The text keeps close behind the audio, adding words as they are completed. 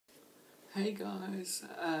Hey guys,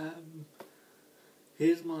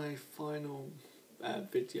 here's my final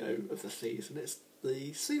video of the season. It's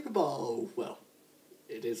the Super Bowl. Well,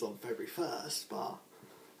 it is on February 1st, but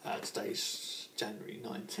today's January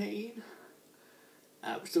 19.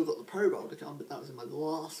 We've still got the Pro Bowl to come, but that was in my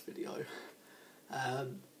last video.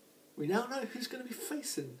 We now know who's going to be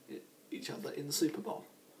facing each other in the Super Bowl.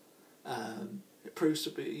 It proves to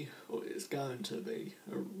be, or it's going to be,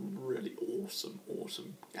 a really awesome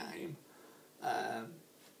game.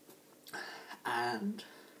 And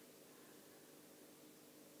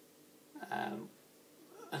I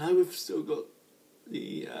know we've still got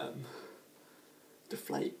the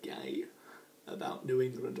Deflategate about New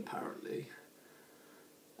England apparently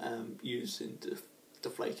using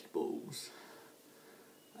deflated balls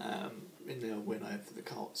in their win over the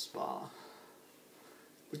Colts, but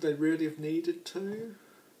would they really have needed to?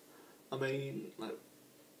 I mean, like,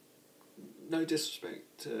 no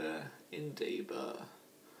disrespect to Indy, but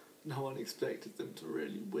no one expected them to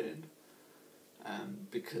really win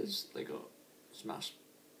because they got smashed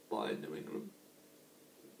by New England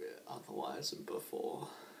otherwise and before.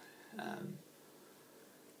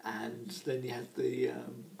 And then you had the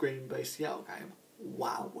Green Bay Seattle game.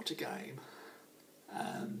 Wow, what a game!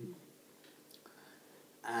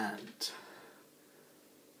 And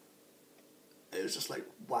it was just like,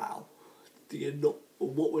 wow.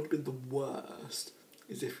 What would have been the worst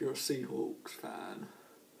is if you're a Seahawks fan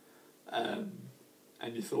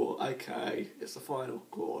and you thought, okay, it's the final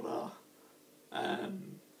quarter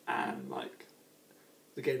and like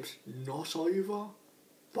the game's not over,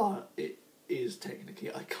 but it is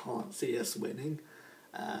technically, I can't see us winning.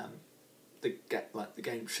 The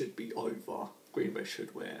game should be over. Green Bay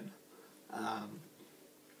should win.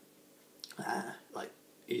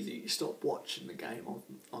 Either you stop watching the game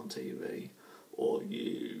on TV, or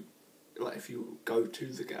you, if you go to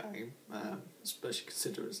the game, especially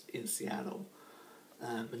consider it's in Seattle,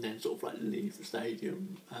 and then sort of leave the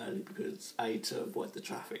stadium early because A, to avoid the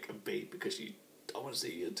traffic, and B, because you don't want to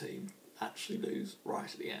see your team actually lose right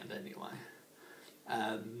at the end anyway.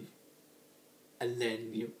 And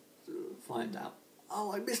then you find out,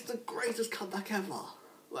 oh, I missed the greatest comeback ever.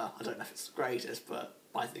 Well, I don't know if it's the greatest, but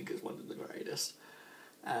I think it's one of the greatest.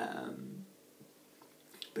 But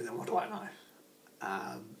then what do I know?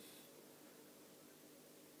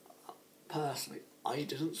 Personally, I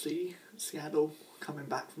didn't see Seattle coming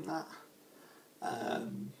back from that.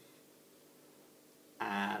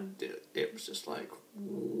 And it was just like,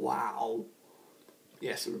 wow.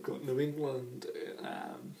 Yeah, so we've got New England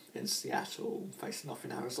in Seattle facing off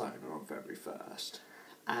in Arizona on February 1st.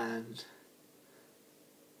 And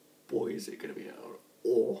boy, is it going to be an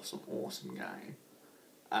awesome game.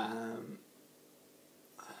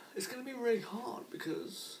 It's going to be really hard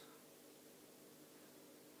because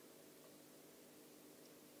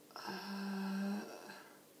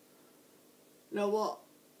you know what?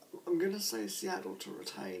 I'm going to say Seattle to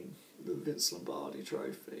retain the Vince Lombardi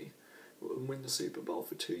trophy and win the Super Bowl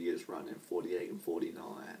for 2 years running, 48 and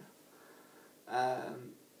 49.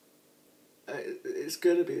 It's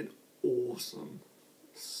going to be an awesome,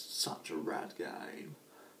 such a rad game,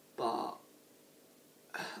 but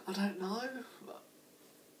I don't know.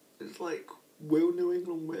 It's like, will New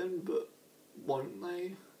England win, but won't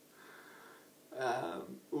they?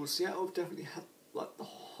 Well, Seattle have definitely had the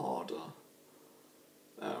harder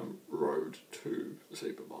road to the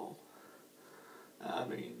Super Bowl. I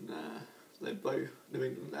mean, they both, New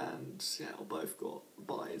England and Seattle, both got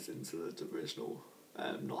buys into the divisional,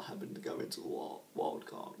 not having to go into the wild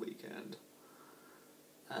card weekend.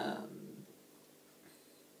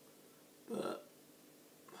 But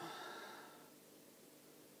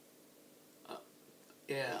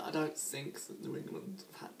yeah, I don't think that New England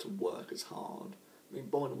have had to work as hard. I mean,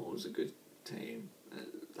 Baltimore was a good team.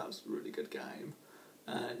 That was a really good game.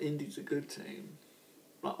 And Indy's a good team.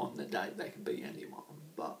 On the day, they can beat anyone,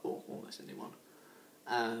 or almost anyone.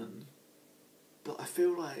 But I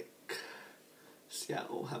feel like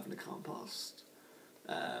Seattle having to come past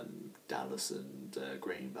Dallas and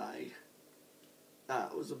Green Bay,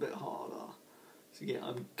 that was a bit harder. So yeah,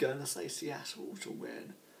 I'm gonna say Seattle to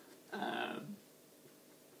win.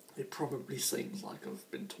 It probably seems like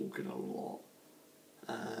I've been talking a lot,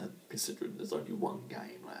 considering there's only one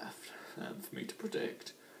game left for me to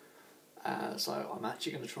predict. So I'm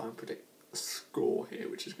actually going to try and predict the score here,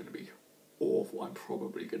 which is going to be awful. I'm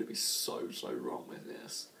probably going to be so wrong with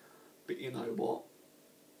this. But you know what?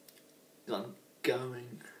 I'm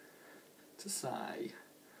going to say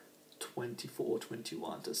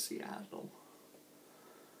 24-21 to Seattle.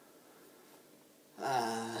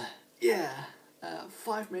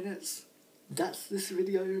 5 minutes. That's this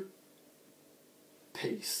video.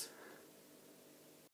 peace.